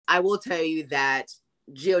I will tell you that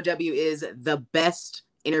GOW is the best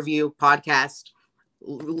interview podcast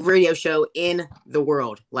radio show in the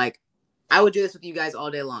world. Like, I would do this with you guys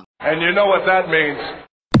all day long. And you know what that means.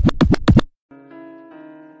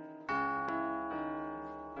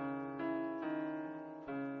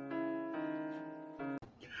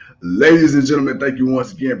 Ladies and gentlemen, thank you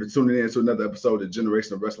once again for tuning in to another episode of the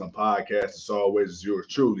Generational Wrestling Podcast. As always, is yours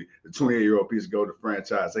truly, the 28-year-old piece of gold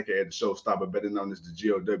franchise, aka the showstopper, better known as the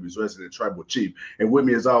GOW's resident tribal chief. And with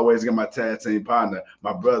me, as always, I got my tag team partner,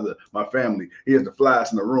 my brother, my family. He is the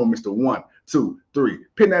flyest in the room, Mr. 1, 2, 3.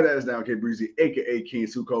 Pin that ass down, K Breezy, aka King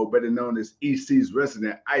Too Cold, better known as EC's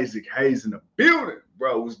resident Isaac Hayes in the building.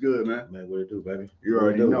 Bro, what's good, man? Man, what it do, baby? You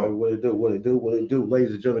already know. What it do,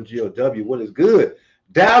 ladies and gentlemen, GOW, what is good?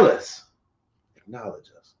 Dallas, acknowledge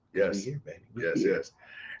us. Yes. We're here, baby. Yes.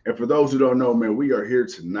 And for those who don't know, man, we are here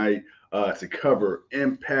tonight to cover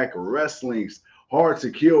Impact Wrestling's Hard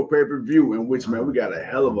to Kill pay-per-view, in which, man, we got a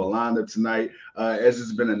hell of a lineup tonight. As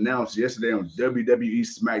it's been announced yesterday on WWE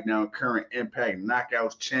Smackdown, current Impact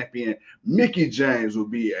Knockouts champion Mickie James will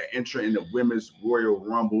be an entrant in the Women's Royal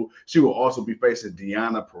Rumble. She will also be facing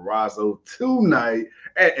Deonna Purrazzo tonight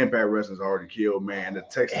at Impact Wrestling's Hard to Kill, man, the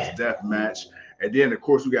Texas Death Match. And then, of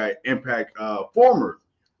course, we got Impact, former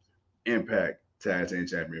Impact Tag Team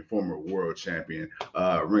Champion, former World Champion,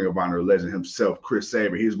 Ring of Honor legend himself, Chris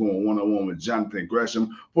Sabin. He's going one-on-one with Jonathan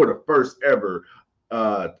Gresham for the first ever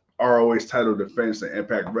ROH title defense in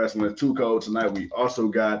Impact Wrestling. Too Cold tonight. We also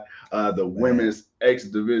got the Women's X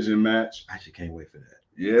Division match. I actually can't wait for that.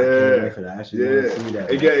 Yeah. I can't wait for that. I actually want to see that.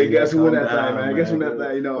 Hey, guess who won that thing, man? Guess who won that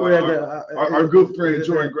thing? You know, our good friend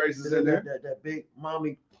Jordan Grace is in there. That big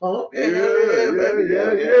mommy pump. Yeah,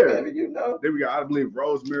 baby, you know. Then we got, I believe,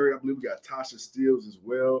 Rosemary. I believe we got Tasha Steelz as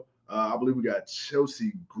well. I believe we got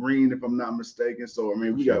Chelsea Green, if I'm not mistaken. So I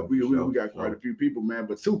mean, we got quite a few people, man.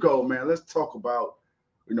 But Too Cold, man. Let's talk about,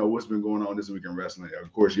 you know, what's been going on this week in wrestling.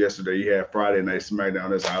 Of course, yesterday you had Friday Night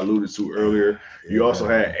Smackdown, as I alluded to earlier. You also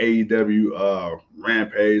had AEW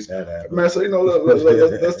Rampage. Man, so, you know,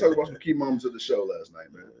 let's talk about some key moments of the show last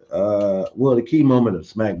night, man. Well, the key moment of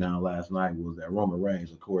SmackDown last night was that Roman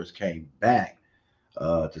Reigns, of course, came back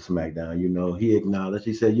to SmackDown. You know, he acknowledged,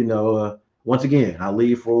 he said, you know, once again, I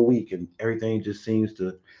leave for a week and everything just seems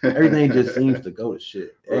to go to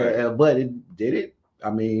shit. Right. But it did it. I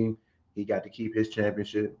mean, he got to keep his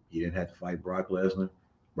championship. He didn't have to fight Brock Lesnar.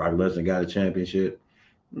 Brock Lesnar got a championship.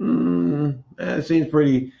 It seems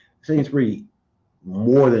pretty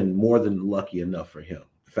more than lucky enough for him.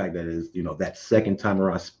 The fact that is, you know, that second time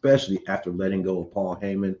around, especially after letting go of Paul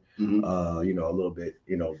Heyman, you know, a little bit,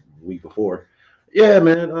 you know, the week before. Yeah,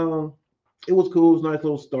 man. It was cool. It was a nice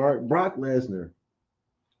little start. Brock Lesnar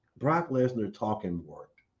talking work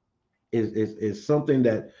is something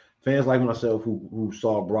that fans like myself who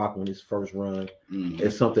saw Brock on his first run,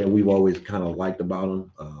 it's something we've always kind of liked about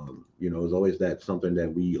him. You know, it's always something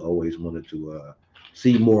that we always wanted to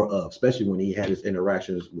see more of, especially when he had his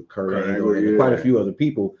interactions with Kurt Angle and quite a few other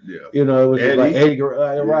people. Yeah. You know, it was like Eddie,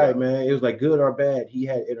 right, man. It was like good or bad. He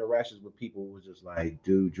had interactions with people who was just like,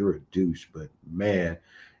 dude, you're a douche, but man,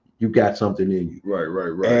 you got something in you.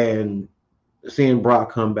 Right. And seeing Brock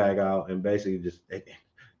come back out and basically just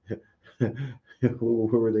where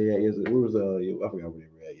were they at yesterday? Where was I forgot where they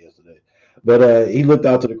were at yesterday. But he looked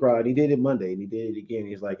out to the crowd. He did it Monday, and he did it again.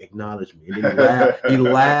 He's like, acknowledge me. And then he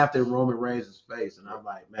laughed in Roman Reigns' face. And I'm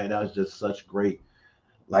like, man, that was just such great,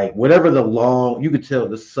 like, whatever you could tell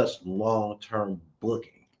this such long-term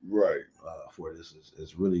booking. Right. For this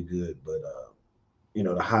is really good. But, you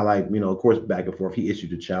know, the highlight, you know, of course, back and forth, he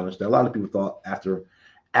issued a challenge that a lot of people thought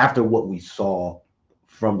after what we saw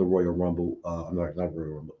from the Royal Rumble, not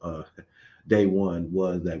Royal Rumble, day one,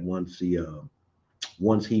 was that once he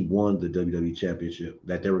won the WWE Championship,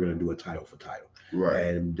 that they were going to do a title for title. Right.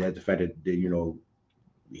 And that the fact that, you know,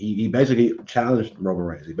 he basically challenged Roman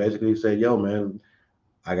Reigns. He basically said, yo, man,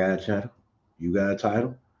 I got a title. You got a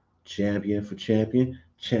title. Champion for champion.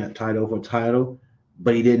 Title for title.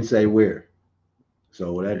 But he didn't say where.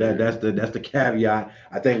 So that's the caveat.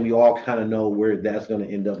 I think we all kind of know where that's going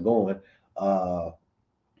to end up going.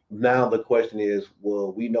 Now the question is,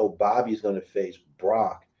 well, we know Bobby's going to face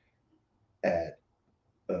Brock at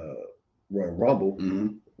Royal Rumble.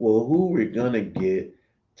 Well, who we're going to get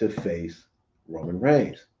to face Roman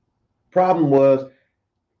Reigns? Problem was,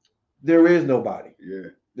 there is nobody. Yeah.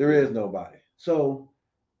 There is nobody. So,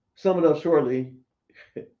 sum it up shortly,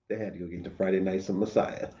 they had to go get the Friday Night some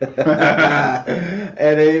Messiah.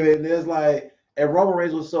 And it's like, and Roman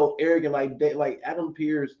Reigns was so arrogant, like Adam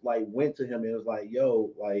Pearce like went to him and was like,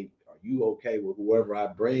 yo, like, are you okay with whoever I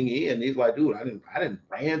bring in? And he's like, dude, I didn't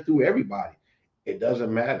ran through everybody. It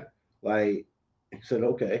doesn't matter. Like he said,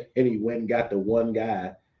 okay, and he went and got the one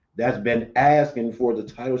guy that's been asking for the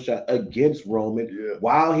title shot against Roman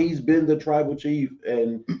while he's been the tribal chief,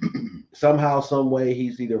 and somehow, some way,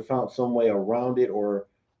 he's either found some way around it or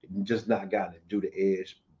just not gotten it due to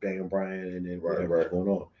Edge, Daniel Bryan, and then whatever's going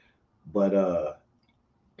on. But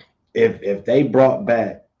if they brought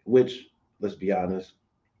back, which let's be honest,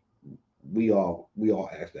 we all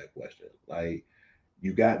asked that question. Like,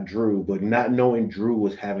 you got Drew, but not knowing Drew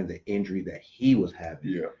was having the injury that he was having.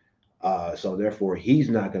 Yeah. So therefore, he's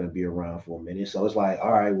not going to be around for a minute. So it's like,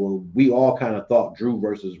 all right, well, we all kind of thought Drew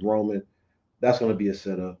versus Roman, that's going to be a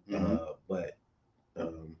setup. But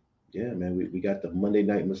yeah, man, we got the Monday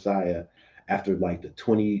Night Messiah after like the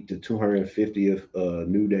 20 to 250th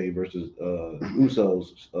New Day versus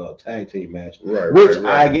Usos tag team match. Right. Which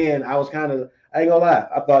I was kind of, I ain't gonna lie,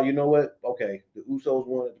 I thought, you know what? Okay, the Usos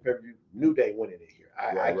won at the pay-per-view, New Day winning it here.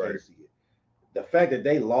 I can't see it. The fact that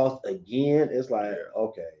they lost again, it's like,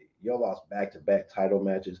 okay, y'all lost back-to-back title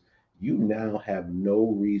matches. You now have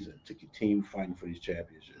no reason to continue fighting for these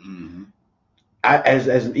championships.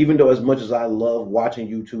 As even though as much as I love watching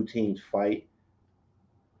you two teams fight,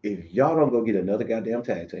 if y'all don't go get another goddamn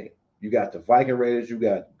tag team, you got the Viking Raiders, you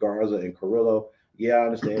got Garza and Carrillo. Yeah, I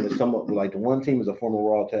understand that some like the one team is a former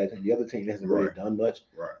Raw tag team, the other team hasn't really done much.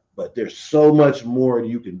 Right. But there's so much more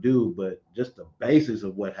you can do. But just the basis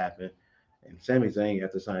of what happened, and Sami Zayn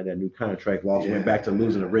after signing that new contract, went back to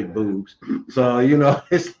losing to Rick Boogs. So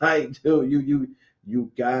it's like, dude,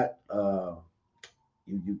 you got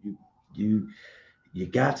you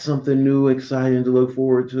got something new, exciting to look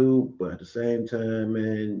forward to, but at the same time,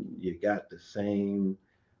 man, you got the same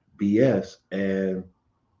BS. And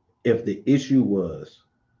if the issue was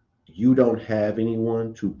you don't have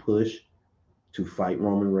anyone to push to fight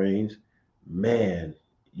Roman Reigns, man,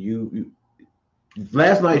 you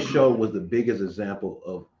last night's show was the biggest example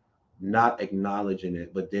of not acknowledging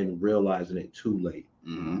it, but then realizing it too late.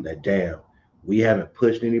 That damn, we haven't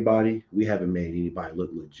pushed anybody. We haven't made anybody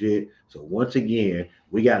look legit. So once again,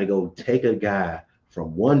 we got to go take a guy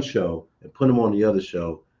from one show and put him on the other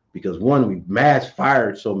show because one, we mass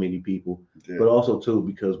fired so many people, but also two,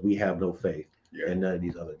 because we have no faith in none of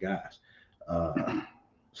these other guys.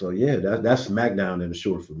 So yeah, that's SmackDown in the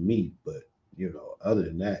short for me. But other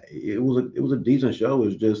than that, it was a decent show. It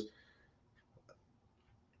was just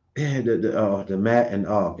the Matt and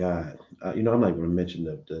oh god, I'm not going to mention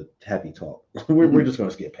the happy talk. we're just going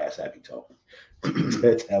to skip past happy talk.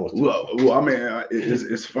 that was well, I mean,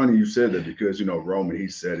 it's funny you said that because Roman, he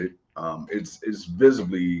said it. It's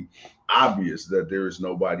visibly obvious that there is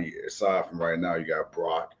nobody aside from right now. You got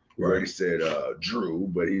Brock. Right. He said Drew,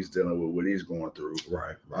 but he's dealing with what he's going through.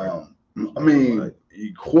 Right. I mean,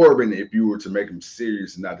 Corbin, if you were to make him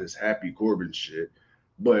serious, not this happy Corbin shit,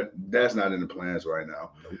 but that's not in the plans right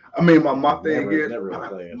now. Nope. I mean, my thing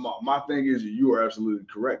is you are absolutely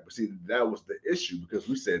correct. But see, that was the issue because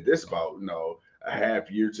we said this about a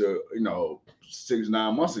half year to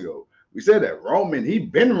 6-9 months ago. We said that Roman, he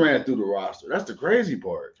been ran through the roster. That's the crazy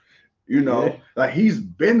part. Like he's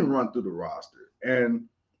been run through the roster, and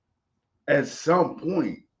at some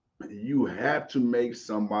point, you have to make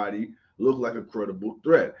somebody look like a credible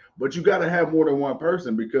threat. But you got to have more than one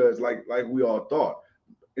person because, like we all thought,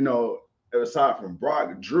 aside from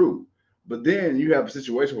Brock, Drew. But then you have a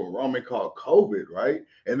situation where Roman caught COVID, right?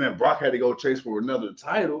 And then Brock had to go chase for another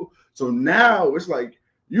title. So now it's like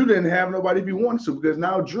you didn't have nobody if you wanted to because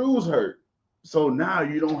now Drew's hurt. So now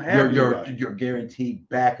you don't have your guaranteed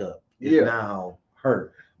backup is now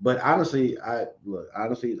hurt. But honestly, I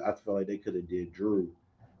feel like they could have did Drew.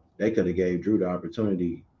 They could have gave Drew the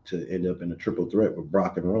opportunity to end up in a triple threat with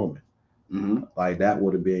Brock and Roman. Like that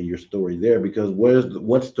would have been your story there because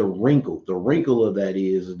what's the wrinkle? The wrinkle of that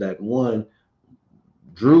is that one,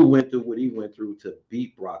 Drew went through what he went through to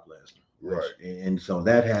beat Brock Lesnar. Right. And so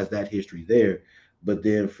that has that history there. But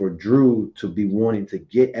then for Drew to be wanting to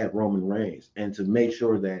get at Roman Reigns and to make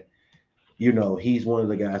sure that, he's one of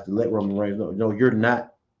the guys to let Roman Reigns know, no, you're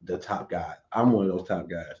not the top guy. I'm one of those top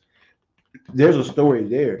guys. There's a story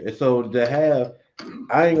there. And so to have,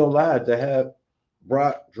 I ain't gonna lie, to have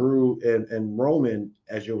Brock, Drew, and Roman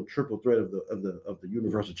as your triple threat of the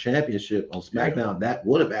Universal Championship on SmackDown, that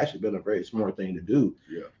would have actually been a very smart thing to do.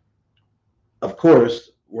 Yeah. Of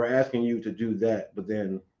course, we're asking you to do that, but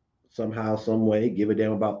then somehow, some way, give a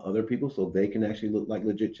damn about other people so they can actually look like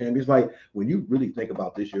legit champions. Like when you really think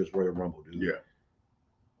about this year's Royal Rumble, dude. Yeah.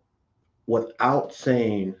 Without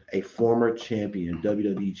saying a former champion,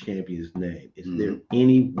 WWE champion's name, is there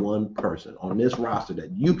any one person on this roster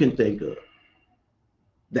that you can think of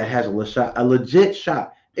that has a legit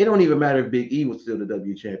shot? It don't even matter if Big E was still the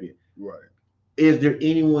WWE champion. Right. Is there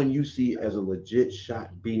anyone you see as a legit shot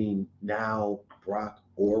beating now Brock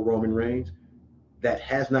or Roman Reigns that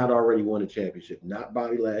has not already won a championship? Not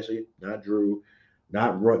Bobby Lashley, not Drew,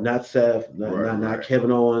 not Seth, not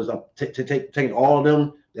Kevin Owens. Taking all of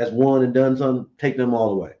them that's won and done something, take them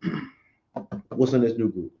all away. What's in this new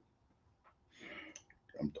group?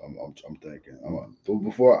 I'm thinking.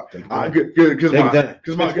 Before because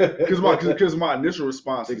my initial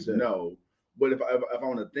response is no. But if I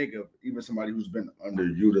want to think of even somebody who's been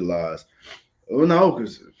underutilized, well, no,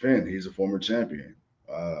 because Finn, he's a former champion.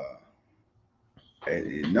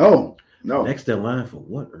 No. Next in line for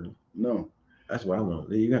what, Earl? No. That's what I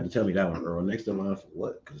want. You got to tell me that one, Earl. Next in line for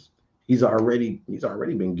what? Because he's already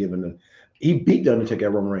been given he beat the Undertaker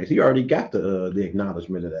at Roman Reigns. He already got the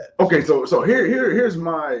acknowledgement of that. Okay, so here's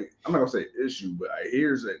my, I'm not gonna say issue, but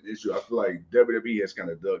here's an issue. I feel like WWE has kind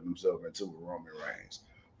of dug themselves into Roman Reigns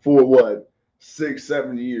for what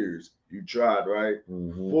 6-7 years. You tried, right?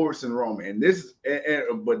 Mm-hmm. Forcing Roman, and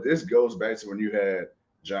but this goes back to when you had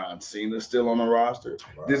John Cena still on the roster.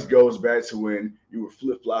 Right. This goes back to when you were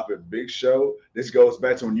flip-flopping Big Show. This goes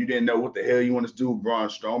back to when you didn't know what the hell you want to do with Braun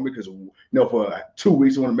Strowman, because for like 2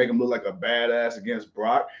 weeks you want to make him look like a badass against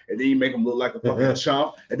Brock, and then you make him look like a fucking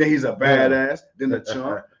chump, and then he's a badass, then a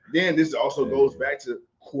chump. Then this also goes back to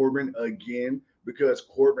Corbin again, because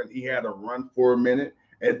Corbin, he had a run for a minute,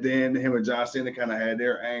 and then him and John Cena kind of had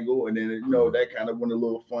their angle, and then that kind of went a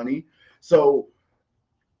little funny. So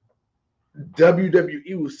Vince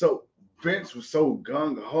was so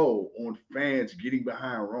gung-ho on fans getting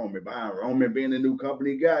behind Roman being the new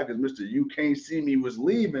company guy, because Mr. You Can't See Me was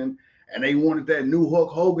leaving, and they wanted that new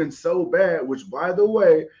Hulk Hogan so bad, which, by the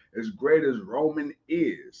way, as great as Roman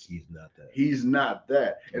is, he's not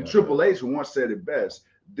that. And Triple H once said it best: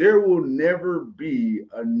 there will never be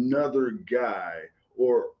another guy,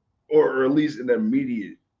 or at least in the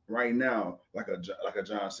immediate right now, like a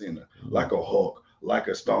John Cena, like a Hulk, like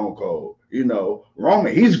a Stone Cold.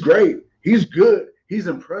 Roman, he's great, he's good, he's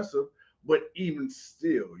impressive, but even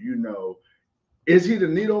still, is he the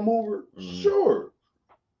needle mover? Sure.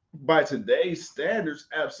 By today's standards,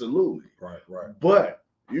 absolutely. Right. But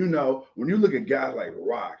when you look at guys like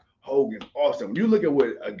Rock, Hogan, Austin, when you look at what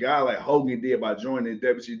a guy like Hogan did by joining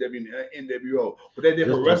WCW and NWO, what they did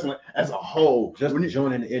for wrestling as a whole,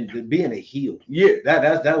 joining and being a heel. Yeah,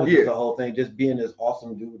 that was just the whole thing. Just being this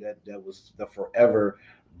awesome dude that was the forever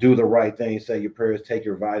do the right thing, say your prayers, take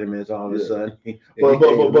your vitamins, all of a sudden. But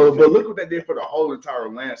look what that did for the whole entire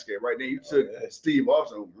landscape, right? Then you took Steve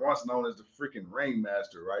Austin, once known as the freaking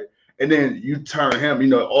ringmaster, right? And then you turn him,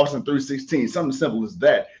 Austin 316, something simple as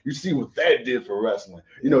that. You see what that did for wrestling.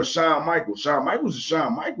 Shawn Michaels is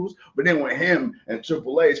Shawn Michaels, but then when him and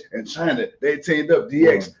Triple H and Chyna, they teamed up,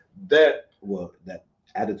 DX, that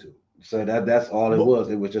attitude. So that's all it was.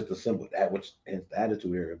 It was just a simple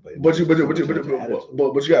attitude area. But you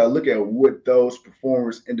gotta look at what those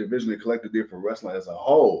performers individually collectively did for wrestling as a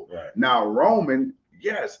whole. Right. Now Roman,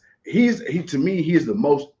 yes, he to me, he is the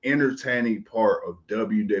most entertaining part of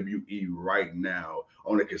WWE right now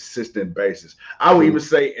on a consistent basis. I would even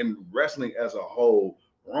say in wrestling as a whole,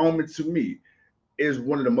 Roman to me is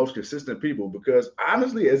one of the most consistent people, because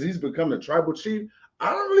honestly, as he's become the tribal chief, I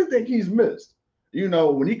don't really think he's missed.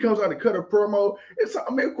 When he comes out to cut a promo,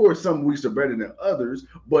 of course, some weeks are better than others,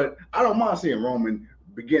 but I don't mind seeing Roman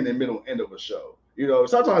beginning, middle, end of a show.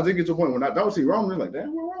 Sometimes it gets to a point when I don't see Roman, I'm like,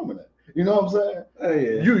 damn, where Roman at? You know what I'm saying? Oh,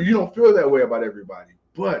 yeah. You don't feel that way about everybody.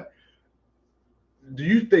 But do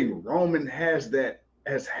you think Roman has had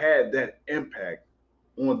that impact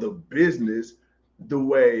on the business the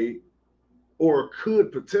way, or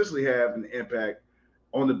could potentially have an impact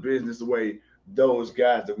on the business the way those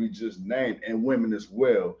guys that we just named, and women as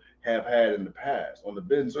well, have had in the past on the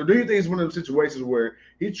business? Or do you think it's one of those situations where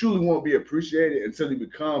he truly won't be appreciated until he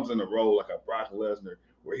becomes in a role like a Brock Lesnar,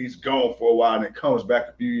 where he's gone for a while and then comes back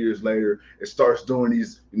a few years later and starts doing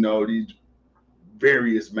these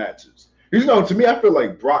various matches? To me, I feel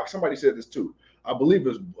like Brock, somebody said this too, I believe it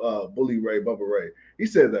was Bubba Ray. He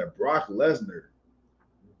said that Brock Lesnar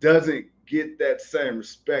doesn't get that same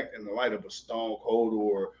respect in the light of a Stone Cold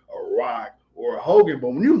or a Rock or a Hogan. But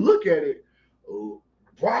when you look at it,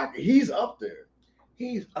 Brock, he's up there.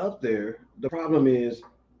 He's up there. The problem is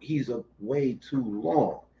he's way too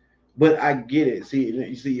long. But I get it.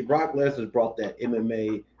 See, Brock Lesnar brought that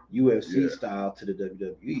MMA, UFC style to the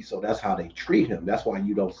WWE, so that's how they treat him. That's why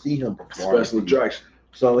you don't see him perform. Special attraction.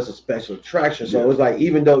 So it's a special attraction. So it's like,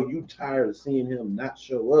 even though you tired of seeing him not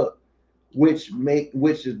show up, which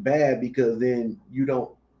is bad, because then you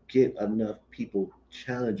don't get enough people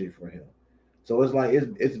challenging for him. So it's like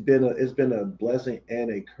it's been a blessing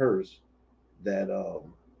and a curse that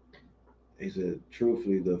He said,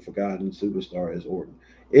 truthfully, the forgotten superstar is Orton.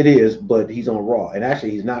 It is, but he's on Raw. And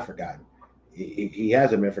actually, he's not forgotten. He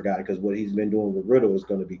hasn't been forgotten because what he's been doing with Riddle is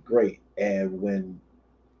going to be great. And when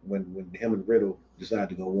him and Riddle decide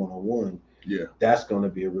to go one-on-one, Yeah. that's going to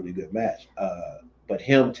be a really good match. But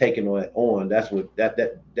him taking on, that's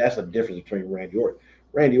a difference between Randy Orton.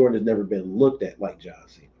 Randy Orton has never been looked at like John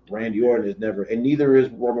Cena. Randy Orton is never, and neither is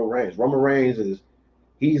Roman Reigns. Roman Reigns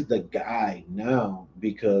he's the guy now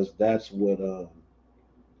because that's what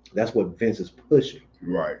Vince is pushing.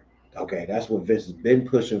 Right. Okay, that's what Vince has been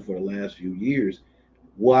pushing for the last few years.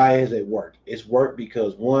 Why has it worked? It's worked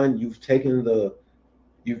because one, you've taken the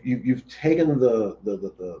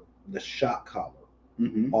shock collar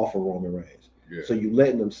off of Roman Reigns. Yeah. So you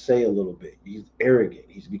letting him say a little bit. He's arrogant.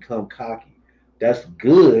 He's become cocky. That's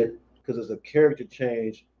good because it's a character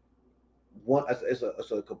change.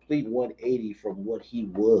 It's a complete 180 from what he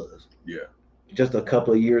was. Yeah. Just a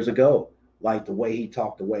couple of years ago. Like the way he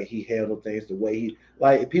talked, the way he handled things, the way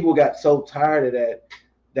people got so tired of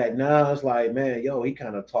that now it's like, man, yo, he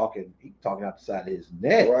kind of talking out the side of his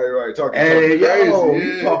neck. Right. Talking crazy. Yeah.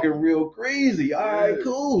 He's talking real crazy. All right,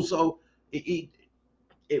 cool. So it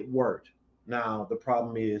worked. Now the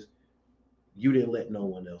problem is you didn't let no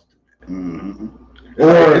one else do that. Mm-hmm.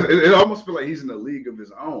 It almost feels like he's in a league of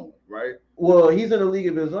his own, right? Well, he's in a league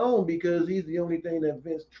of his own because he's the only thing that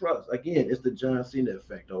Vince trusts. Again, it's the John Cena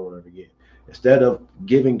effect over and over again. Instead of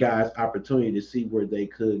giving guys opportunity to see where they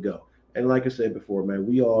could go. And like I said before, man,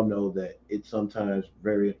 we all know that it's sometimes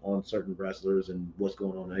very on certain wrestlers and what's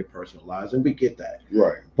going on in their personal lives, and we get that.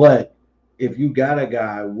 Right. But if you got a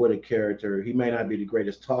guy with a character, he may not be the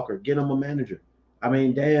greatest talker, get him a manager. I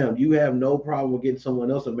mean, damn, you have no problem with getting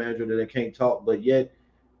someone else a manager that can't talk, but yet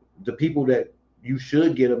the people that you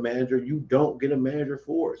should get a manager, you don't get a manager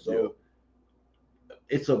for. So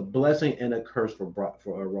it's a blessing and a curse for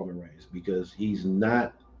Roman Reigns because he's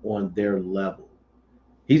not on their level.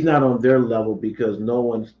 He's not on their level because no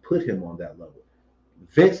one's put him on that level.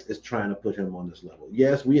 Vince is trying to put him on this level.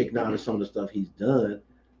 Yes, we acknowledge some of the stuff he's done,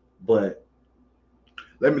 but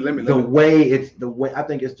I think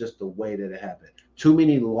it's just the way that it happened. Too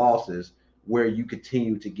many losses where you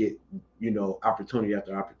continue to get, opportunity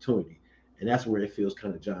after opportunity. And that's where it feels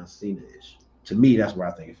kind of John Cena-ish. To me, that's where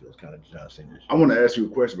I think it feels kind of John Cena-ish. I want to ask you a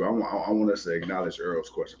question, but I want us to acknowledge Earl's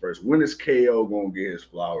question first. When is KO going to get his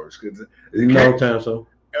flowers? No time so.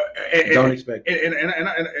 Don't expect it.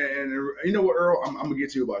 And you know what, Earl? I'm going to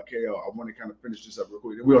get to you about KO. I want to kind of finish this up real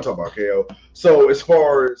quick. We're going to talk about KO. So as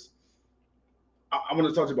far as I want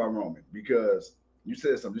to talk to you about Roman because you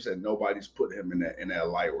said something. You said nobody's put him in that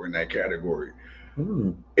light or in that category.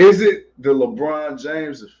 Is it the LeBron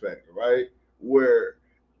James effect, right? Where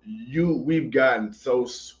we've gotten so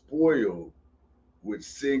spoiled with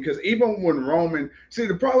seeing, because even when Roman,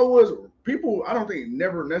 the problem was people, I don't think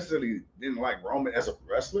never necessarily didn't like Roman as a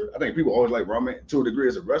wrestler. I think people always like Roman to a degree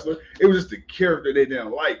as a wrestler. It was just the character they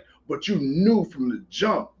didn't like. But you knew from the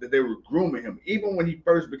jump that they were grooming him, even when he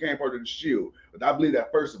first became part of the Shield. But I believe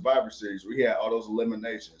that first Survivor Series where he had all those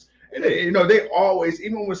eliminations. And they always,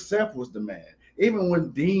 even when Seth was the man, even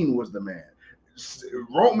when Dean was the man,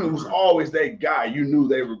 Roman was always that guy. You knew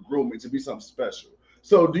they were grooming to be something special.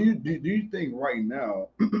 So do you think right now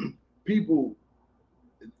people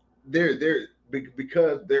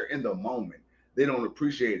because they're in the moment, they don't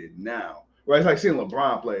appreciate it now? Right, it's like seeing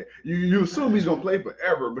LeBron play. You assume he's gonna play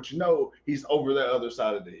forever, but he's over that other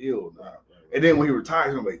side of the hill now. And then when he retires,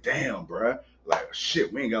 you're gonna be like, damn, bro, like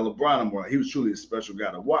shit, we ain't got LeBron anymore. He was truly a special guy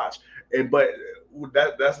to watch. But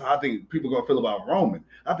that's how I think people are gonna feel about Roman.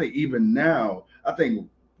 I think even now, I think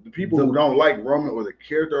the people who don't like Roman or the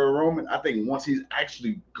character of Roman, I think once he's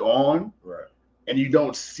actually gone, right, and you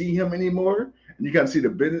don't see him anymore, and you kind of see the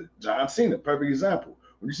business. John Cena, perfect example.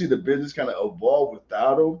 When you see the business kind of evolve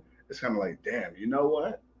without him, it's kind of like, damn, you know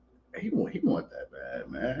what? He want that bad,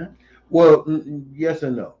 man. Well, yes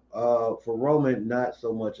and no. For Roman, not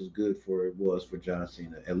so much as good for it was for John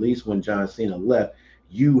Cena. At least when John Cena left,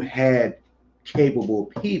 you had capable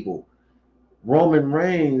people. Roman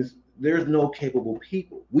Reigns, there's no capable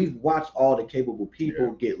people. We've watched all the capable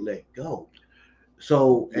people get let go.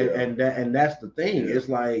 So and that's the thing. It's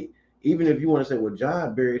like, even if you want to say, well,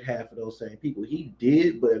 John buried half of those same people, he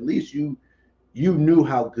did, but at least you knew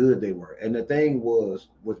how good they were. And the thing was,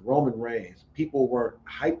 with Roman Reigns, people weren't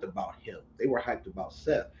hyped about him. They were hyped about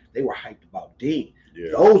Seth. They were hyped about Dean.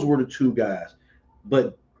 Yeah. Those were the two guys.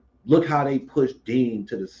 But look how they pushed Dean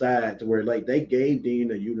to the side to where, like, they gave Dean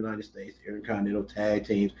the United States Intercontinental Tag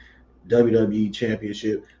Teams, WWE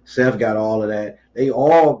Championship. Seth got all of that. They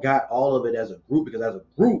all got all of it as a group because as a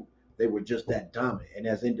group, they were just that dominant. And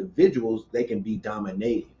as individuals, they can be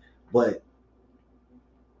dominating. But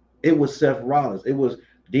It was Seth Rollins. It was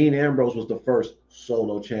Dean Ambrose was the first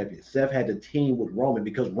solo champion. Seth had to team with Roman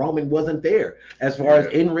because Roman wasn't there. As far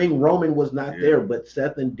as in-ring, Roman was not there, but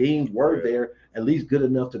Seth and Dean were there, at least good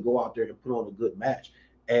enough to go out there and put on a good match.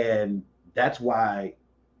 And that's why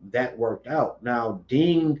that worked out. Now,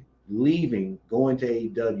 Dean leaving, going to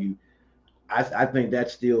AEW, I think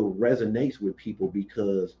that still resonates with people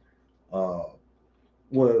because it's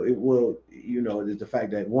the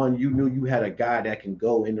fact that one, you knew you had a guy that can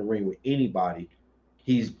go in the ring with anybody.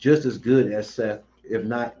 He's just as good as Seth, if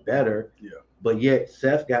not better. Yeah. But yet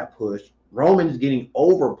Seth got pushed. Roman is getting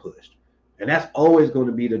over pushed. And that's always going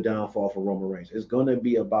to be the downfall for Roman Reigns. It's going to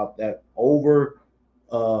be about that over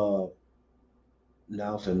now.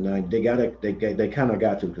 So now they kind of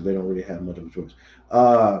got to because they don't really have much of a choice.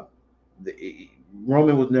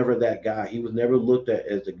 Roman was never that guy. He was never looked at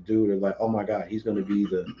as the dude of like, oh my God, he's gonna be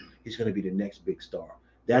the next big star.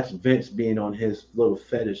 That's Vince being on his little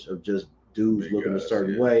fetish of just dudes big looking guys, a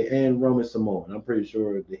certain way, and Roman Samoan. I'm pretty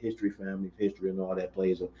sure the family history and all that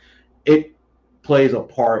plays a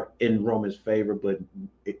part in Roman's favor, but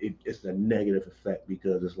it's a negative effect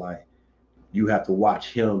because it's like you have to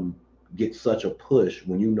watch him get such a push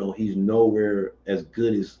when you know he's nowhere as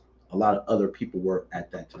good as a lot of other people were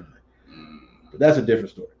at that time. But that's a different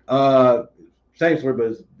story. Same story, but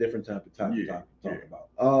it's a different type of time to talk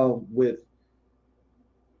about. With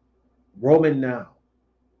Roman now,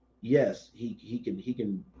 yes, he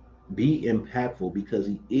can be impactful because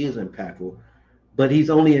he is impactful, but he's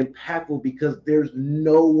only impactful because there's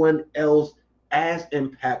no one else as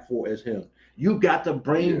impactful as him. You got to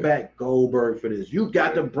bring back Goldberg for this. You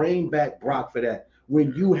got to bring back Brock for that.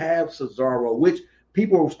 When you have Cesaro, which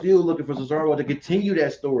people are still looking for Cesaro to continue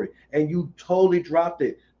that story, and you totally dropped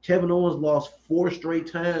it. Kevin Owens lost 4 straight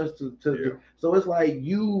times so it's like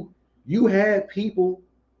you had people,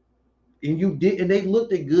 and you did, and they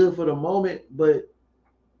looked good for the moment, but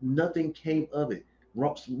nothing came of it.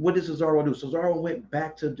 What did Cesaro do? Cesaro went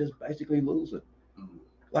back to just basically losing.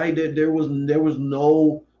 Like there was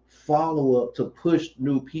no follow up to push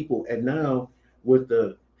new people, and now with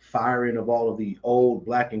the firing of all of the old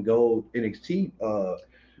black and gold NXT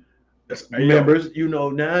members,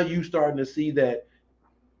 now you starting to see that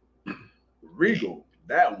Regal,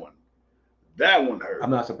 that one hurt.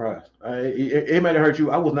 I'm not surprised. It might have hurt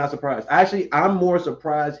you. I was not surprised. Actually, I'm more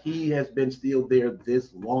surprised he has been still there this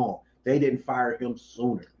long. They didn't fire him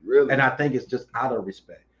sooner. Really? And I think it's just out of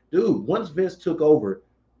respect. Dude, once Vince took over,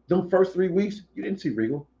 them first 3 weeks, you didn't see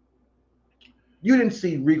Regal. You didn't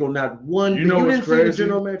see Regal not one. You didn't see the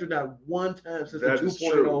general manager not one time since the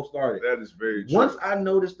 2.0 started. That is very true. Once I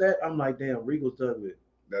noticed that, I'm like, damn, Regal's done with it.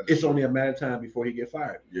 It's only a matter of time before he get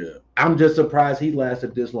fired. Yeah. I'm just surprised he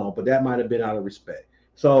lasted this long, but that might have been out of respect.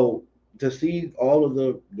 So to see all of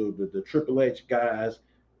the Triple H guys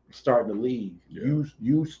starting to leave,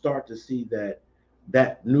 you start to see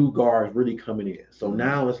that new guard is really coming in. So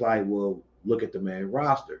now it's like, well, look at the main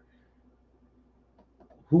roster.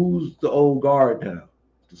 Who's the old guard now?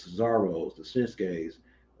 The Cesaros, the Shinsuke's.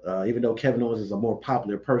 Even though Kevin Owens is a more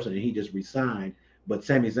popular person and he just resigned, but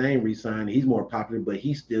Sami Zayn resigned. He's more popular, but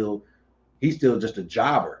he's still just a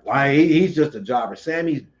jobber. Like he's just a jobber.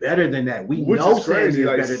 Sammy's better than that. We know Sammy's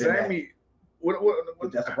better than that.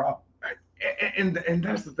 But that's a problem. And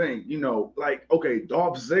that's the thing, okay,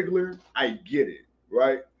 Dolph Ziggler, I get it,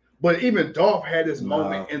 right? But even Dolph had his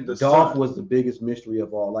moment in the Dolph was the biggest mystery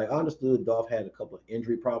of all. Like, I understood Dolph had a couple of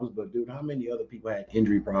injury problems, but dude, how many other people had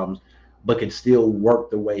injury problems but can still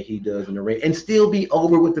work the way he does in the ring and still be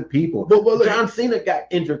over with the people? But look, John Cena got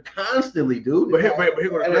injured constantly, dude. But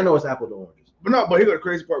I know it's apple to oranges. But here's the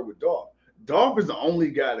crazy part with Dolph. Dolph is the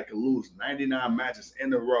only guy that can lose 99 matches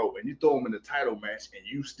in a row, and you throw him in the title match, and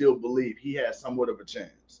you still believe he has somewhat of a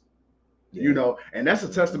chance. Yeah. And that's a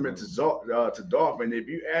testament to Dolph. And if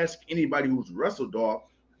you ask anybody who's wrestled Dolph,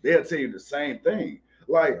 they'll tell you the same thing.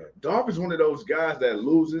 Like, Dolph is one of those guys that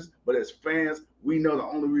loses, but as fans, we know the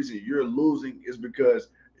only reason you're losing is because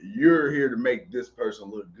you're here to make this person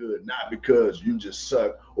look good, not because you just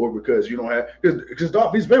suck or because you don't have – because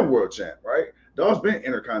Dolph, he's been world champ, right? Dolph's been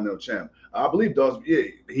Intercontinental champ. I believe Dolph,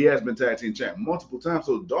 he has been tag team champ multiple times.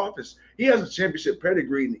 So Dolph he has a championship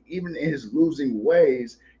pedigree, and even in his losing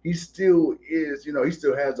ways – he still is, he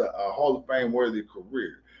still has a Hall of Fame worthy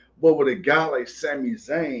career. But with a guy like Sami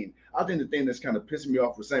Zayn, I think the thing that's kind of pissing me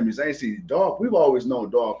off with Sami Zayn, see, Dolph, we've always known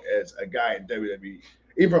Dolph as a guy in WWE,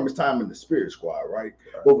 even from his time in the Spirit Squad, right?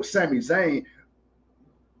 But with Sami Zayn,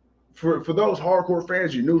 for those hardcore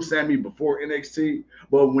fans, you knew Sami before NXT,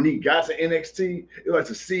 but when he got to NXT, it was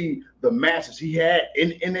to see the matches he had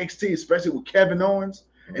in NXT, especially with Kevin Owens,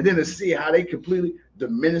 and then to see how they completely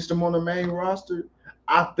diminished him on the main roster.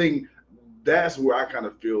 I think that's where I kind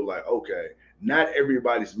of feel like, okay, not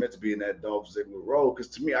everybody's meant to be in that Dolph Ziggler role. Because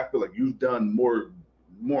to me, I feel like you've done more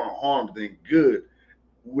harm than good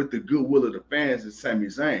with the goodwill of the fans and Sami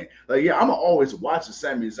Zayn. Like, yeah, I'm gonna always watch a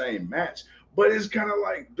Sami Zayn match, but it's kind of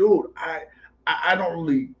like, dude, I don't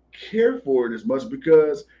really care for it as much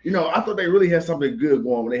because I thought they really had something good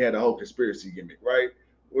going when they had the whole conspiracy gimmick, right?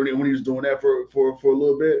 When he was doing that for a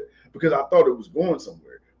little bit, because I thought it was going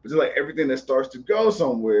somewhere. But just like everything that starts to go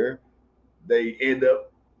somewhere, they end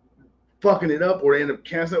up fucking it up, or they end up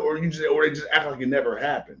canceling, or they just act like it never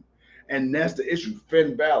happened. And that's the issue.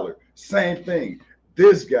 Finn Balor, same thing.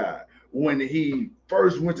 This guy, when he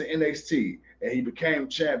first went to NXT and he became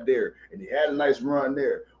champ there, and he had a nice run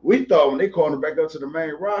there, we thought when they called him back up to the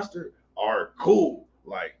main roster, all right, cool.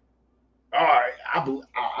 Like, all right,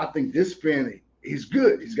 I think this Finn, he's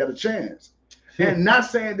good. He's got a chance. And not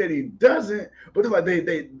saying that he doesn't, but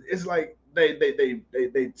it's like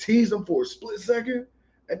they tease him for a split second,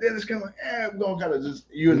 and then it's kind of like, we're gonna kind of just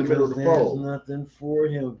in the middle of the fold. There's nothing for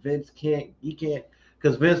him. Vince can't. He can't.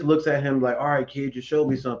 Because Vince looks at him like, all right, kid, you showed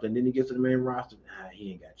me something. Then he gets to the main roster. Nah,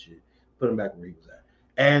 he ain't got shit. Put him back where he was at.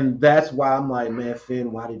 And that's why I'm like, man,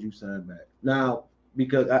 Finn, why did you sign back? Now,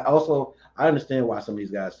 because I understand why some of these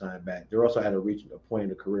guys signed back. They're also at a point in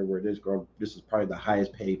the career where this is probably the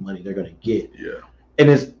highest paid money they're gonna get. Yeah. And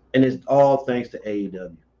it's all thanks to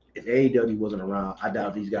AEW. If AEW wasn't around, I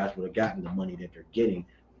doubt these guys would have gotten the money that they're getting,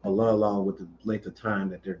 along with the length of time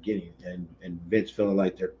that they're getting, and Vince feeling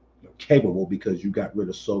like they're capable because you got rid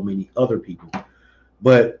of so many other people.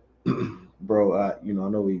 But bro, I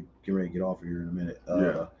know we can ready to get off of here in a minute.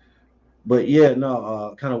 But yeah,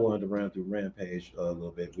 no, kind of wanted to run through Rampage a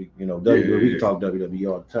little bit. We can talk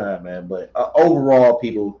WWE all the time, man. But overall,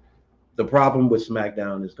 people, the problem with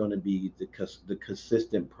SmackDown is going to be the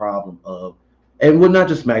consistent problem of, and well, not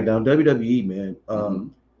just SmackDown, WWE,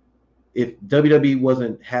 man. If WWE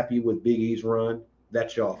wasn't happy with Big E's run,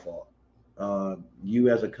 that's your fault. You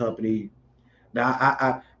as a company.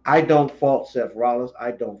 Now, I don't fault Seth Rollins. I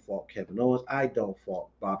don't fault Kevin Owens. I don't fault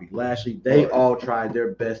Bobby Lashley. They all tried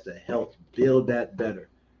their best to help build that better.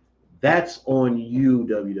 That's on you,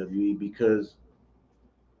 WWE, because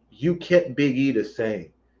you kept Big E the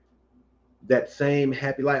same. That same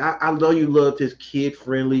happy, like I know you loved his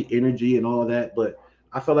kid-friendly energy and all that, but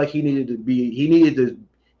I felt like he needed to be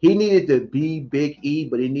Big E,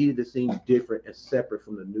 but he needed to seem different and separate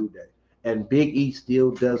from the New Day. And Big E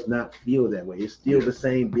still does not feel that way. It's still the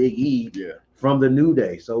same Big E from the New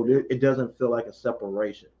Day. So it doesn't feel like a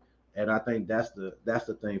separation. And I think that's the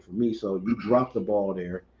thing for me. So you drop the ball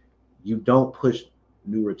there. You don't push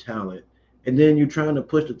newer talent. And then you're trying to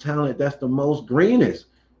push the talent that's the most greenest,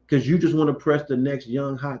 because you just want to press the next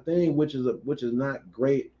young hot thing, which is not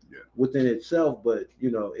great within itself, but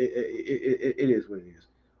it is what it is.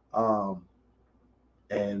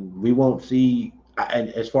 And we won't see. And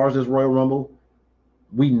as far as this Royal Rumble,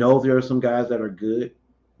 we know there are some guys that are good,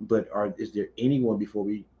 but is there anyone, before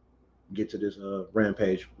we get to this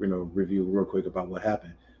Rampage, review real quick about what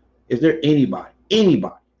happened? Is there anybody?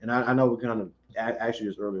 And I know we kind of asked you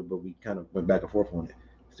this earlier, but we kind of went back and forth on it.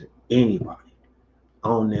 Is there anybody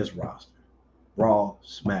on this roster, Raw,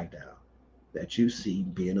 SmackDown, that you see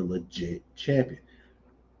being a legit champion?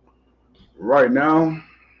 Right now,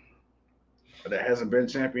 that hasn't been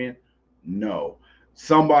champion? No.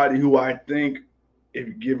 Somebody who I think,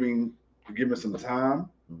 if given some time,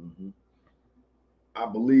 I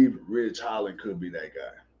believe Ridge Holland could be that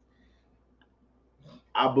guy.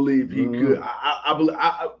 I believe he could. I believe.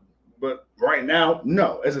 But right now,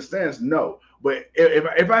 no. As it stands, no. But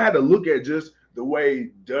if I had to look at just the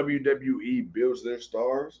way WWE builds their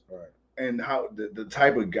stars, and how the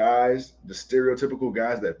type of guys, the stereotypical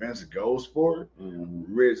guys that Vince goes for,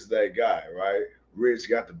 Ridge that guy, right? Ridge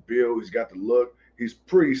got the build, he's got the look. He's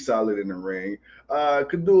pretty solid in the ring.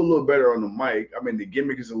 Could do a little better on the mic. I mean, the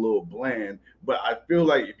gimmick is a little bland, but I feel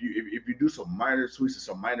like if you do some minor tweaks and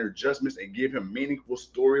some minor adjustments and give him meaningful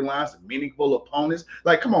storylines and meaningful opponents,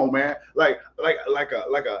 like, come on, man, like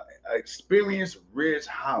a experienced Ridge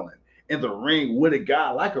Holland in the ring with a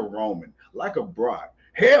guy like a Roman, like a Brock.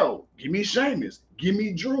 Hell, give me Sheamus, give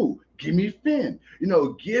me Drew, give me Finn.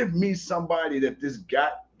 Give me somebody that this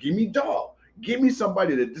guy. Give me Dog. Give me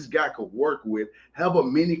somebody that this guy could work with, have a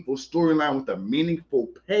meaningful storyline with a meaningful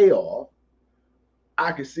payoff.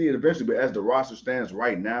 I can see it eventually, but as the roster stands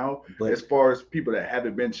right now, as far as people that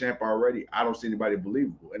haven't been champ already, I don't see anybody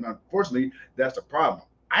believable. And unfortunately, that's the problem.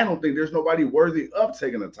 I don't think there's nobody worthy of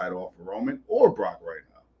taking the title off of Roman or Brock right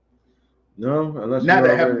now. No, unless now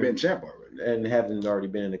they haven't been champ already. And haven't already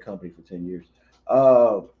been in the company for 10 years.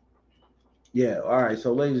 Yeah. All right.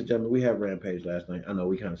 So, ladies and gentlemen, we have Rampage last night. I know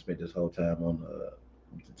we kind of spent this whole time on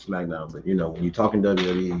Smackdown, but when you're talking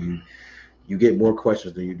WWE, you get more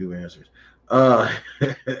questions than you do answers. Uh,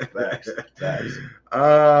 Facts.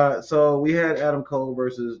 So we had Adam Cole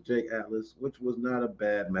versus Jake Atlas, which was not a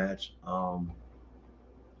bad match.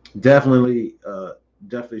 Definitely,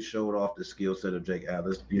 definitely showed off the skill set of Jake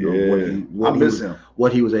Atlas.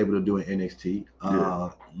 What he was able to do in NXT.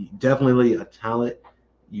 Definitely a talent.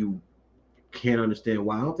 You can't understand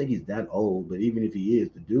why. I don't think he's that old, but even if he is,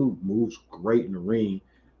 the dude moves great in the ring.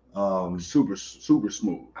 Super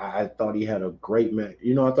smooth. I thought he had a great match.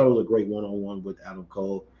 I thought it was a great one-on-one with Adam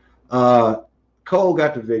Cole. Cole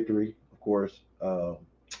got the victory, of course. And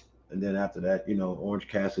then after that, Orange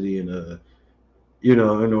Cassidy and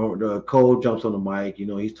Cole jumps on the mic.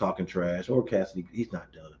 He's talking trash. Or Cassidy, he's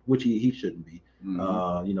not done, which he shouldn't be.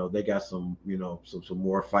 Mm-hmm. They got some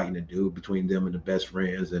more fighting to do between them and the Best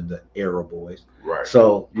Friends and the Era Boys. Right.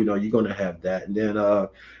 So you're gonna have that, and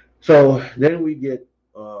then we get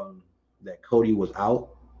that Cody was out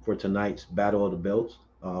for tonight's Battle of the Belts,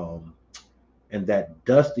 and that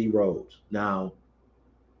Dusty Rhodes. Now,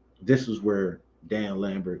 this is where Dan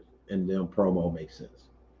Lambert and them promo makes sense.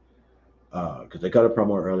 Because they cut a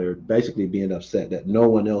promo earlier, basically being upset that no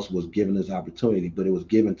one else was given this opportunity, but it was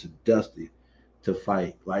given to Dusty to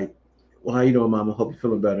fight. Like, well, how you doing, Mama? Hope you're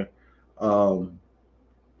feeling better.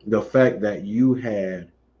 The fact that you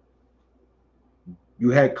had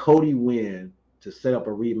Cody win to set up a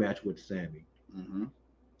rematch with Sammy. Mm-hmm.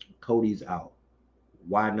 Cody's out.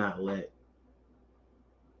 Why not let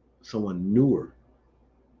someone newer?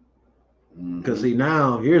 Because see,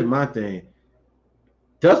 now here's my thing.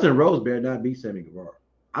 Dustin Rhodes better not beat Sammy Guevara.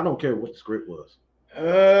 I don't care what the script was.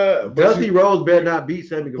 Dusty Rhodes better not beat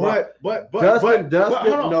Sammy Guevara. But Dustin, no.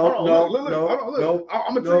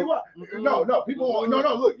 I'm gonna tell you what. No. People want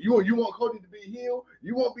Look, you want Cody to be heel.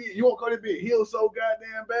 You want Cody to be a heel so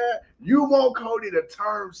goddamn bad. You want Cody to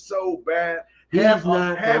turn so bad. He's not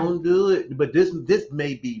gonna do it. But this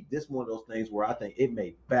may be one of those things where I think it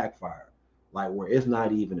may backfire. Like where it's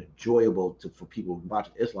not even enjoyable for people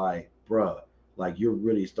watching. It's like, bruh. Like you're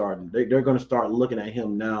really starting. They're going to start looking at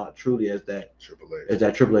him now truly as that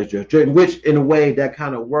Triple H, which in a way that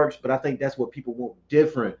kind of works. But I think that's what people want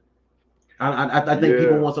different. I think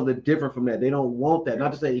people want something different from that. They don't want that.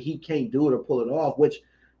 Not to say he can't do it or pull it off, which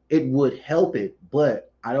it would help it.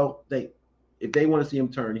 But I don't think if they want to see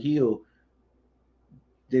him turn heel,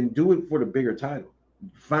 then do it for the bigger title.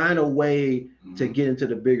 Find a way to get into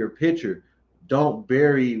the bigger picture. Don't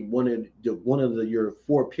bury one of your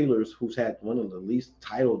four pillars who's had one of the least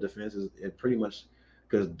title defenses and pretty much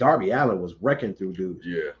because Darby Allin was wrecking through dudes.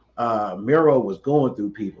 Yeah. Miro was going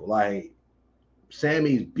through people. Like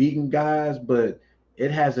Sammy's beating guys, but it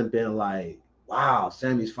hasn't been like, wow,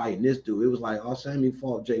 Sammy's fighting this dude. It was like, oh, Sammy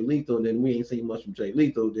fought Jay Lethal, and then we ain't seen much from Jay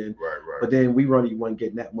Lethal. Then right. But then we really wasn't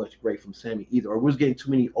getting that much great from Sammy either. Or we was getting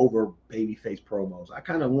too many over babyface promos. I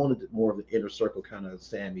kind of wanted more of the inner circle kind of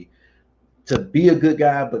Sammy. To be a good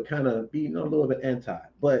guy, but kind of be a little bit anti.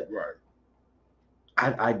 But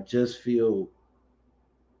I just feel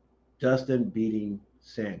Dustin beating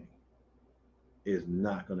Sammy is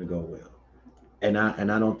not going to go well, and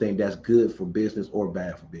I don't think that's good for business or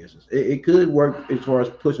bad for business. It could work as far as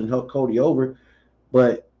pushing Cody over,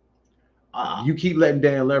 but you keep letting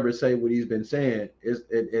Dan Lambert say what he's been saying,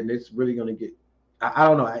 and it's really going to get. I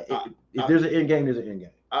don't know. If there's an end game, there's an end game.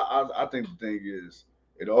 I think the thing is.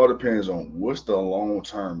 It all depends on what's the long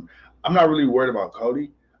term. I'm not really worried about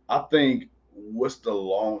Cody. I think what's the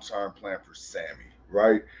long term plan for Sammy,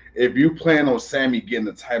 right? If you plan on Sammy getting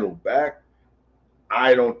the title back,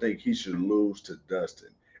 I don't think he should lose to Dustin.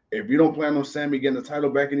 If you don't plan on Sammy getting the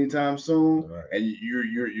title back anytime soon, and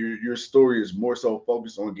your story is more so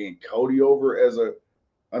focused on getting Cody over as a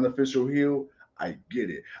unofficial heel, I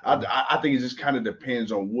get it. I think it just kind of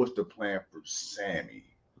depends on what's the plan for Sammy.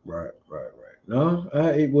 Right. No,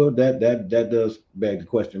 well, that does beg the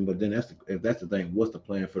question. But then if that's the thing, what's the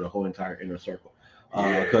plan for the whole entire inner circle?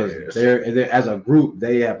 Because they're as a group,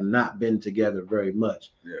 they have not been together very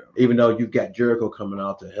much. Yeah. Even though you've got Jericho coming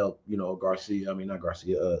out to help,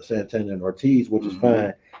 Santana and Ortiz, which is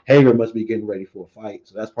fine. Hager must be getting ready for a fight,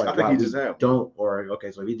 so that's probably why we don't.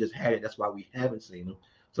 So he just had it. That's why we haven't seen him.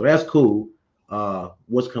 So that's cool.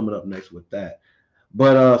 What's coming up next with that?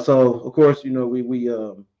 But so of course,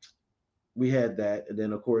 we had that, and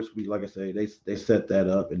then of course like I say, they set that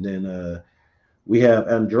up, and then we have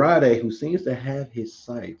Andrade, who seems to have his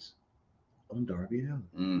sights on Darby Allin.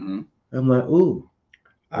 Mm-hmm. I'm like, ooh,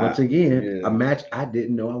 once again, a match I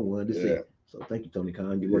didn't know I wanted to see. So thank you, Tony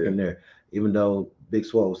Khan, you're working there, even though Big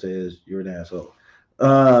Swole says you're an asshole.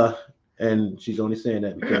 And she's only saying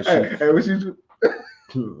that because hey, what you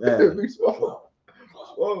do? Big Swole.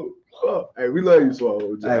 Whoa. Hey, we love you,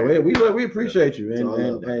 Swole. Hey, we appreciate you,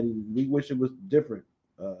 and we wish it was different.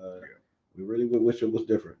 We really would wish it was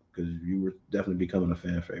different because you were definitely becoming a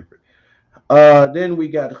fan favorite. Then we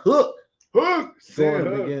got Hook going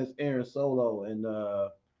up against Aaron Solo, and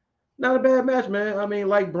not a bad match, man. I mean,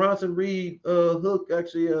 like Bronson Reed, Hook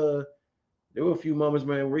actually, there were a few moments,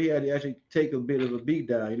 man, where he had to actually take a bit of a beat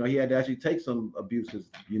down. You know, he had to actually take some abuses.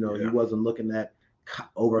 You know, he wasn't looking that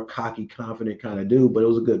over cocky, confident kind of dude, but it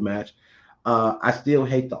was a good match. I still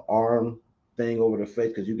hate the arm thing over the face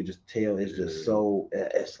because you could just tell it's just so.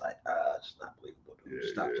 It's like it's not believable. Dude.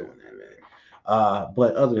 Stop doing that, man.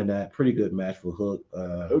 But other than that, pretty good match for Hook.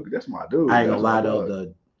 Hook, that's my dude. I ain't gonna lie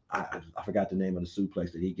though. I forgot the name of the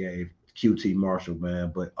suplex that he gave QT Marshall,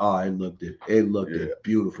 man. But it looked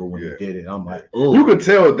beautiful when he did it. I'm like, oh, you can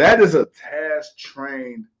tell that is a Taz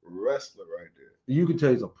trained wrestler right there. You can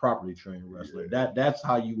tell he's a properly trained wrestler. That's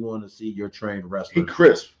how you want to see your trained wrestler. He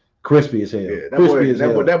crispy as hell. Yeah,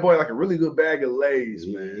 that boy like a really good bag of Lay's,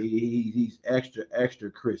 man. He's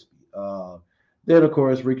extra crispy. Then of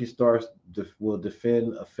course Ricky Starks will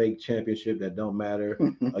defend a fake championship that don't matter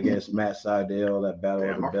against Matt Sydal. That battle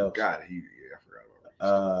of the belts. I forgot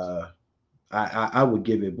about that. I would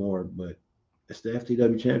give it more, but it's the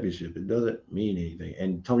FTW championship. It doesn't mean anything,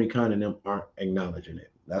 and Tony Khan and them aren't acknowledging it.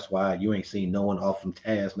 That's why you ain't seen no one off from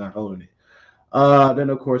Taz not holding it. Then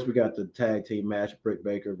of course we got the tag team match: Britt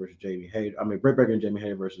Baker versus Jamie Hayter. Britt Baker and Jamie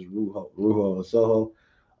Hayter versus Ruho and Soho.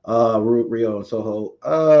 Rio and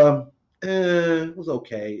Soho. It was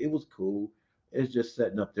okay. It was cool. It's just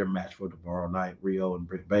setting up their match for tomorrow night. Rio and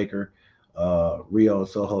Britt Baker. Rio and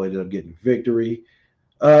Soho ended up getting victory.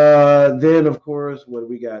 Then of course what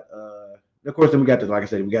we got? Then we got like I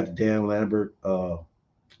said, we got the Dan Lambert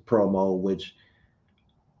promo, which.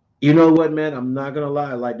 You know what, man? I'm not gonna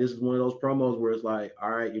lie. Like, this is one of those promos where it's like,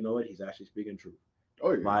 all right, you know what? He's actually speaking truth.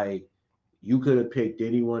 Oh, yeah. Like, you could have picked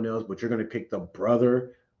anyone else, but you're gonna pick the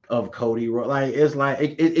brother of Cody. Like, it's like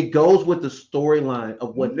it goes with the storyline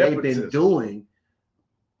of what they've been doing.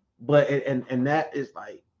 But and that is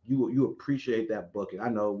like you appreciate that booking. I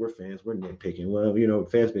know we're fans. We're nitpicking. Well, you know,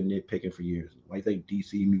 fans been nitpicking for years. Like they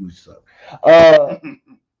DC music stuff.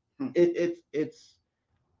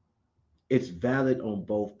 It's valid on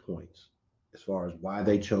both points as far as why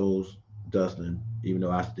they chose Dustin, even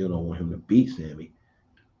though I still don't want him to beat Sammy.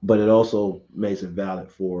 But it also makes it valid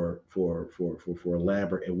for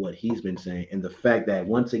Lambert and what he's been saying, and the fact that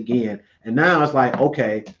once again, and now it's like,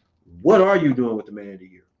 okay, what are you doing with the Man of the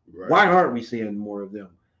Year? Right. Why aren't we seeing more of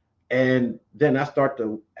them? And then I start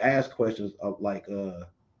to ask questions of like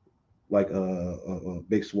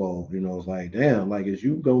Big Swole, you know, it's like, damn, like, is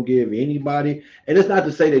you gonna give anybody? And it's not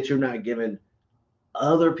to say that you're not giving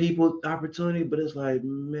other people opportunity, but it's like,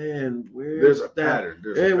 man, there's a pattern.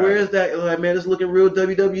 Where's that? Like, man, it's looking real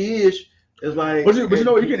WWE-ish. It's like, but you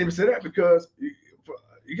know, you can't even say that because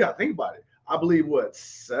you gotta think about it. I believe what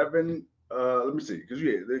 7? Let me see, because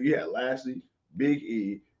you had Lashley, Big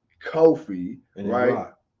E, Kofi, and right?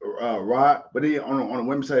 Rock, but then on the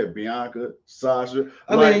women's side, Bianca, Sasha.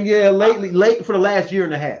 Late for the last year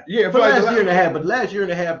and a half. Yeah, for the last year and a half, but the last year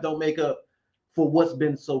and a half don't make up for what's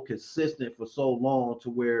been so consistent for so long to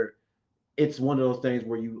where it's one of those things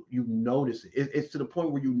where you notice it. It's to the point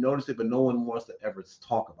where you notice it, but no one wants to ever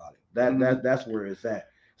talk about it. That's where it's at.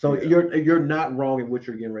 So you're not wrong in what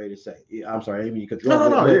you're getting ready to say. I'm sorry, I didn't mean to cut you off.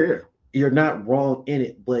 No. You're not wrong in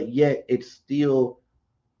it, but yet it's still.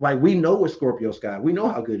 Like, we know with Scorpio Sky, we know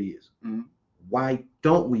how good he is. Mm-hmm. Why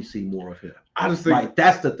don't we see more of him? I just think like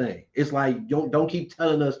that's the thing. It's like don't keep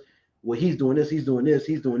telling us, well, he's doing this,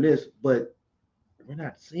 but we're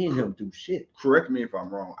not seeing him do shit. Correct me if I'm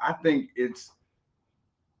wrong. I think it's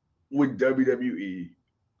with WWE,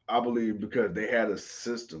 I believe because they had a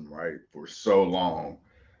system, right, for so long.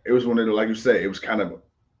 It was one of the, like you said, it was kind of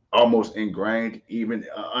almost ingrained, even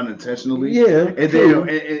unintentionally. Yeah.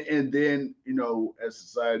 And then you know, as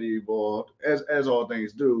society evolved, as all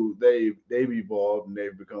things do, they've evolved and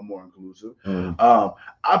they've become more inclusive.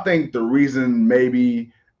 I think the reason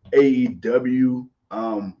maybe AEW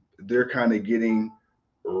they're kind of getting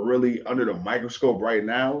really under the microscope right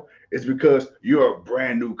now is because you're a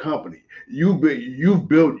brand new company. You've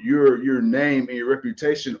built your name and your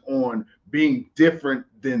reputation on being different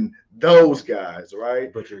than those guys,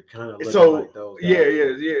 right? But you're kind of looking like those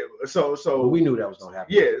guys. Yeah. So but we knew that was gonna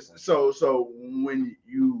happen. Yes. So when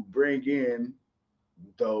you bring in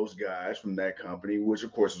those guys from that company, which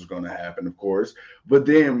of course was going to happen, of course. But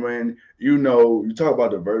then when you talk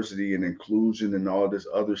about diversity and inclusion and all this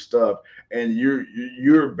other stuff, and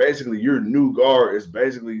you're basically your new guard is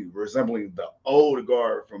basically resembling the old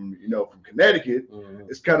guard from from Connecticut. Mhm.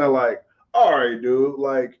 It's kind of like, all right, dude,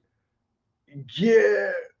 like,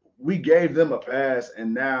 yeah, we gave them a pass,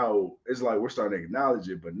 and now it's like we're starting to acknowledge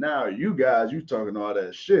it. But now you guys, you talking all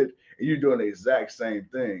that shit, and you're doing the exact same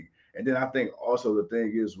thing. And then I think also the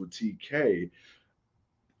thing is with TK,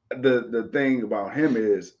 the thing about him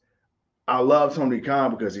is I love Tony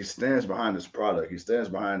Khan because he stands behind his product. He stands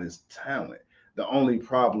behind his talent. The only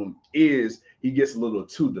problem is he gets a little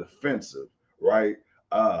too defensive, right?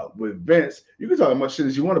 With Vince, you can talk as much shit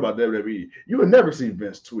as you want about WWE. You would never see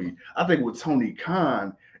Vince tweet. I think with Tony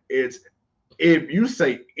Khan, it's if you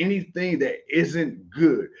say anything that isn't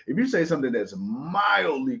good, if you say something that's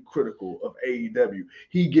mildly critical of AEW,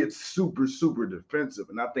 he gets super, super defensive.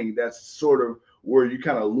 And I think that's sort of where you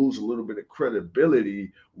kind of lose a little bit of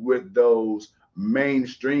credibility with those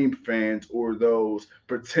mainstream fans or those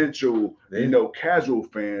potential, casual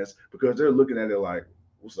fans, because they're looking at it like,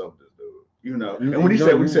 what's up with this dude? And when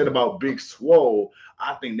he said about Big Swole,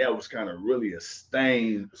 I think that was kind of really a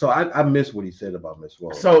stain. So I missed what he said about Miss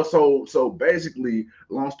Swole. So basically,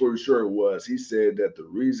 long story short, was he said that the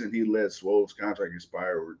reason he let Swole's contract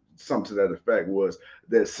expire, or something to that effect, was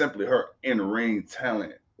that simply her in-ring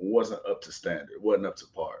talent wasn't up to standard, wasn't up to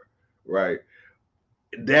par, right?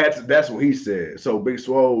 That's what he said. So Big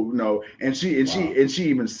Swole, and she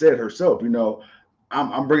even said herself,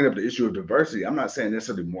 I'm bringing up the issue of diversity. I'm not saying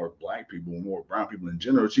necessarily more black people, more brown people in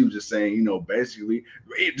general. She was just saying, basically,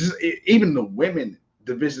 even the women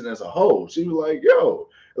division as a whole. She was like, yo,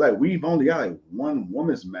 like we've only got like one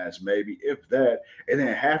women's match, maybe, if that. And then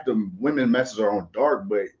half the women's matches are on dark,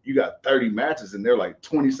 but you got 30 matches and they're like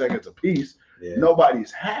 20 seconds a piece. Yeah.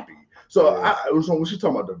 Nobody's happy. So, so when she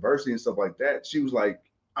talking about diversity and stuff like that, she was like,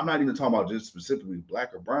 I'm not even talking about just specifically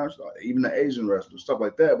black or brown, even the Asian wrestlers, stuff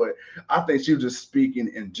like that. But I think she was just speaking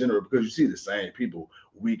in general because you see the same people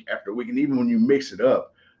week after week. And even when you mix it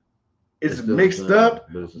up, it's mixed up,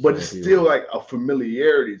 but it's still like a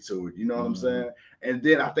familiarity to it. You know what I'm saying? And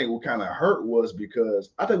then I think what kind of hurt was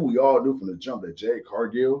because I think we all knew from the jump that Jade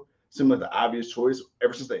Cargill seemed like the obvious choice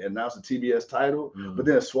ever since they announced the TBS title. But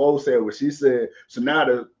then Swole said what she said. So now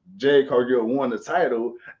that Jade Cargill won the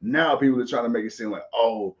title, now people are trying to make it seem like,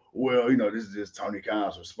 oh, well, this is just Tony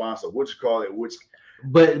Khan's response or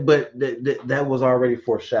But that was already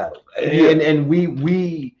foreshadowed. And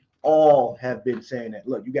we all have been saying that.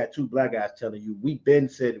 Look, you got two black guys telling you. We've been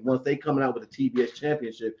said once they coming out with a TBS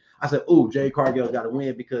championship, I said, oh, Jade Cargill's got to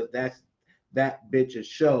win because that's that bitch's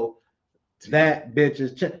show. That bitch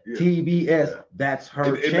is TBS. That's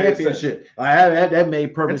her championship. That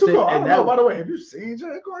made perfect sense. I don't know, by the way, have you seen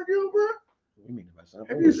Jade Cargill, bro? What do you mean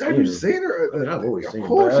have you seen her? I mean, I've always seen her. Of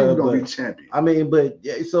course, she's gonna be champion. I mean, but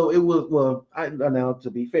yeah. So it was. Well, now to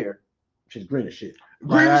be fair, she's green as shit.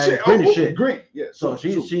 Green as shit. Green. Yeah. So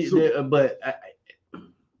she. But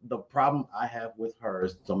the problem I have with her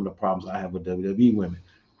is some of the problems I have with WWE women.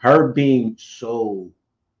 Her being so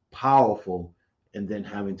powerful. And then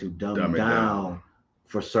having to dumb it down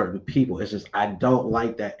for certain people. It's just, I don't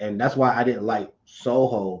like that. And that's why I didn't like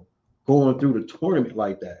Soho going through the tournament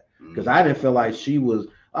like that. Because I didn't feel like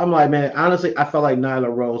I'm like, man, honestly, I felt like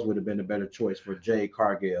Nyla Rose would have been a better choice for Jade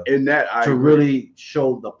Cargill. In that, to really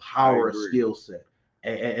show the power skill set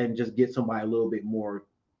and just get somebody a little bit more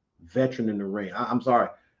veteran in the ring. I'm sorry.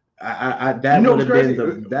 That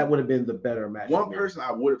would have been the better match. One person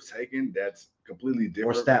I would have taken that's completely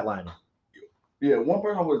different. Or Statlander. Yeah, one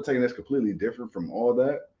person I would have taken that's completely different from all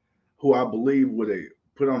that, who I believe would have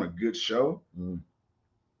put on a good show,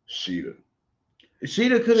 Sheeta.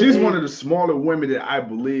 She's one of the smaller women that I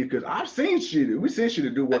believe, because I've seen Sheeta. We've seen Sheeta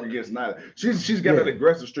do work against Nyla. She's got an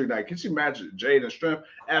aggressive streak. Like, can she match Jade in strength?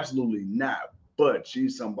 Absolutely not. But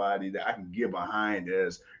she's somebody that I can get behind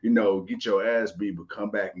as, get your ass beat, but come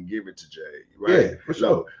back and give it to Jade, right? Yeah, for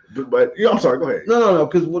sure. But I'm sorry, go ahead. No,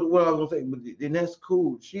 because what I was gonna say, and that's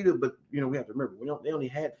cool, Sheeta. But we have to remember, they only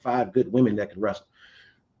had 5 good women that could wrestle.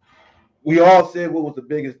 We all said what was the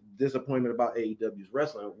biggest disappointment about AEW's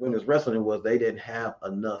women's wrestling was they didn't have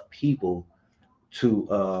enough people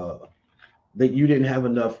that you didn't have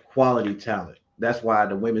enough quality talent. That's why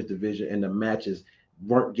the women's division and the matches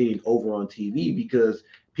weren't getting over on TV because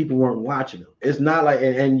people weren't watching them. It's not like,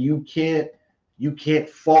 and you can't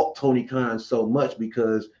fault Tony Khan so much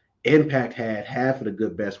because Impact had half of the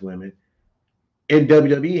good best women, and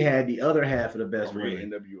WWE had the other half of the best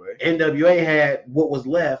women. NWA had what was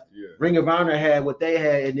left. Yeah. Ring of Honor had what they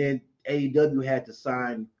had, and then AEW had to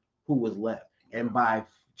sign who was left. And by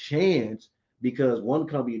chance, because one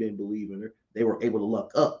company didn't believe in her, they were able to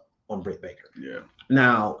luck up on Britt Baker. Yeah.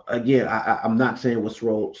 Now, again, I'm not saying what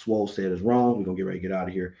Swole said is wrong. We're going to get ready to get out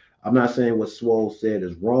of here. I'm not saying what Swole said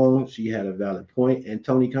is wrong. She had a valid point, and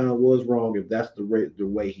Tony Khan was wrong if that's the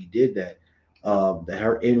way he did that. That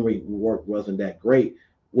her in-ring work wasn't that great.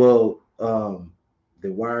 Well,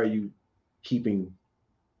 then why are you keeping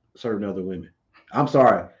certain other women? I'm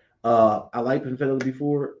sorry. I like Pinfella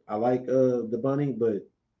before. I like the Bunny, but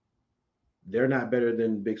they're not better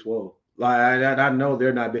than Big Swole. Like I know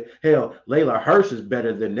they're not big. Hell, Layla Hirsch is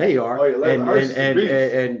better than they are. Oh, yeah,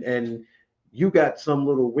 and you got some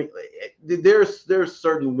little. There's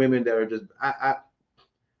certain women that are just.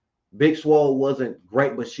 Big Swole wasn't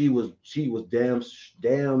great, but she was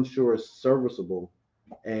damn sure serviceable,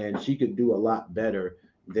 and she could do a lot better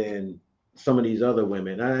than some of these other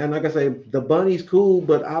women. And like I say, the Bunny's cool,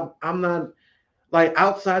 but I'm not. Like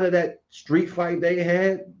outside of that street fight they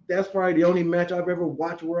had, that's probably the only match I've ever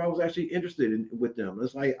watched where I was actually interested in with them.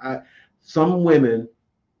 It's like some women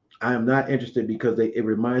I am not interested because it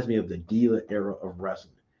reminds me of the Dealer era of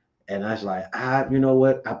wrestling. And I was like, you know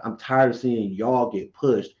what? I'm tired of seeing y'all get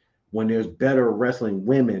pushed when there's better wrestling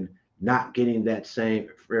women not getting that same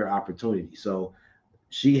fair opportunity. So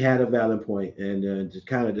she had a valid point, and to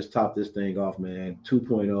kind of just top this thing off, man,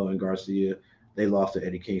 2.0 and Garcia. They lost to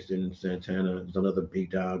Eddie Kingston and Santana. It was another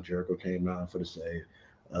beatdown. Jericho came down for the save.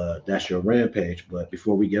 That's your Rampage. But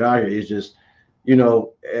before we get out here, it's just,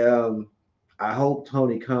 I hope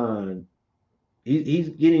Tony Khan, he's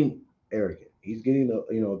getting arrogant. He's getting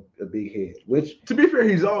a big head. Which, to be fair,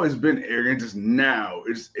 he's always been arrogant. Just now,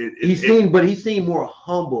 he seemed more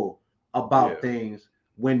humble about things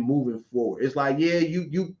when moving forward. It's like, yeah,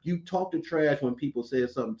 you talk the trash when people say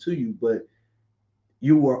something to you, but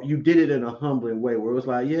you did it in a humbling way where it was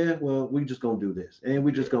like, yeah, well, we just gonna do this and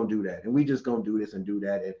we just gonna do that and we just gonna do this and do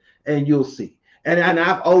that and you'll see. And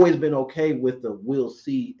I've always been okay with the we'll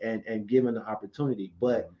see and given the opportunity,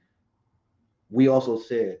 but we also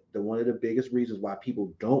said that one of the biggest reasons why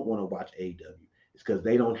people don't want to watch AEW is because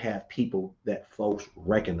they don't have people that folks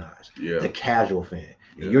recognize. The casual fan.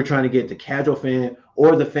 And you're trying to get the casual fan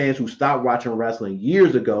or the fans who stopped watching wrestling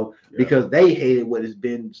years ago because they hated what it's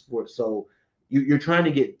been for. So you're trying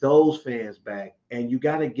to get those fans back, and you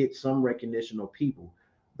got to get some recognition of people.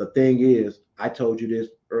 The thing is, I told you this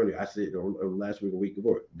earlier. I said last week or week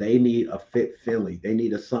before, they need a fit Finley. They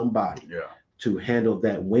need somebody to handle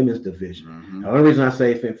that women's division. Mm-hmm. The only reason I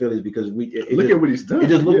say Fit Finley is because look at what he's done.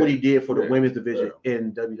 Just look what he did for the women's division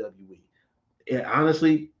in WWE. And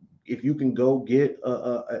honestly, if you can go get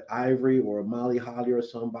a Ivory or a Molly Holly or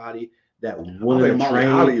somebody that willing to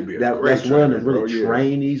train, that's willing to really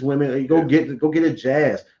train these women. Go get a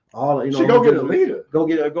Jazz. She go get a Lita. Go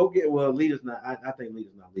get. Well, Lita's not. I think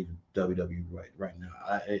Lita's not leaving WWE right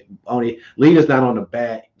now. Lita's not on the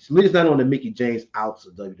bad. Lita's not on the Mickey James outs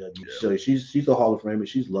of WWE. Yeah. So she's a Hall of Famer.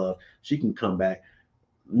 She's loved. She can come back.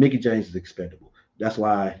 Mickey James is expendable. That's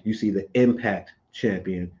why you see the Impact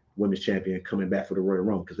champion, women's champion, coming back for the Royal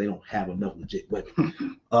Rumble because they don't have enough legit women.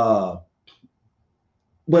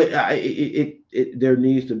 But there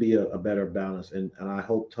needs to be a better balance, and I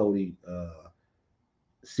hope Tony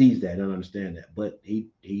sees that and understand that. But he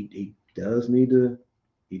does need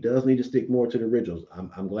to stick more to the originals.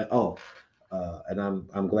 I'm glad. And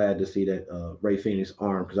I'm glad to see that Ray Phoenix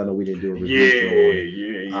arm, because I know we didn't do a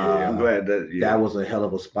review. Yeah. I'm glad that was a hell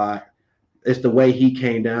of a spot. It's the way he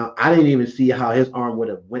came down. I didn't even see how his arm would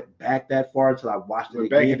have went back that far until I watched it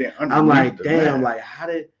again. I'm like, damn, like how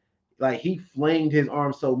did. Like he flinged his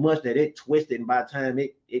arm so much that it twisted, and by the time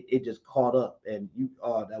it just caught up, and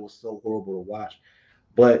that was so horrible to watch.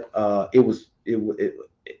 But it was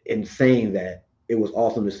in saying that, it was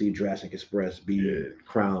awesome to see Jurassic Express be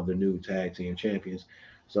crowned the new tag team champions.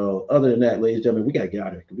 So other than that, ladies and gentlemen, we gotta get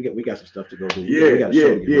out of here. We got some stuff to go do.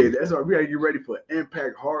 That's why we gotta get ready for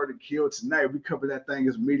Impact Hard to Kill tonight. We cover that thing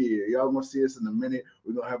as media. Y'all gonna see us in a minute.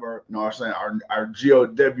 We're gonna have our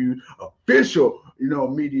GOW official,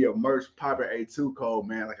 media merch popping A2 code,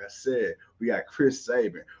 man. Like I said, we got Chris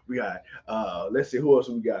Sabin. We got let's see who else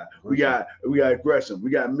we got. We got Gresham. We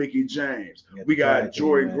got Mickey James. We got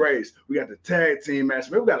Jordan Grace. We got the tag team match.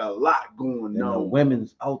 Man, we got a lot going on. The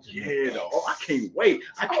women's ultimate. Yeah, I can't wait.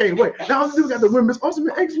 Now we got the women's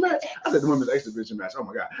ultimate X match. I said the women's exhibition match. Oh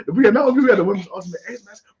my god. We got the women's ultimate X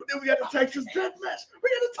match, but then we got the Texas Death match.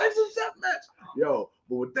 Yo,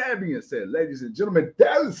 but with that being said, ladies and gentlemen,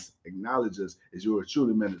 Dallas acknowledges as yours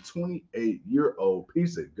truly, man, the 28-year-old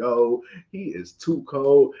piece of gold. He is too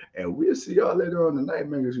cold, and we'll see y'all later on tonight,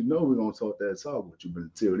 man, because we're gonna talk that talk with you. But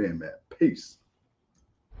until then, man, peace.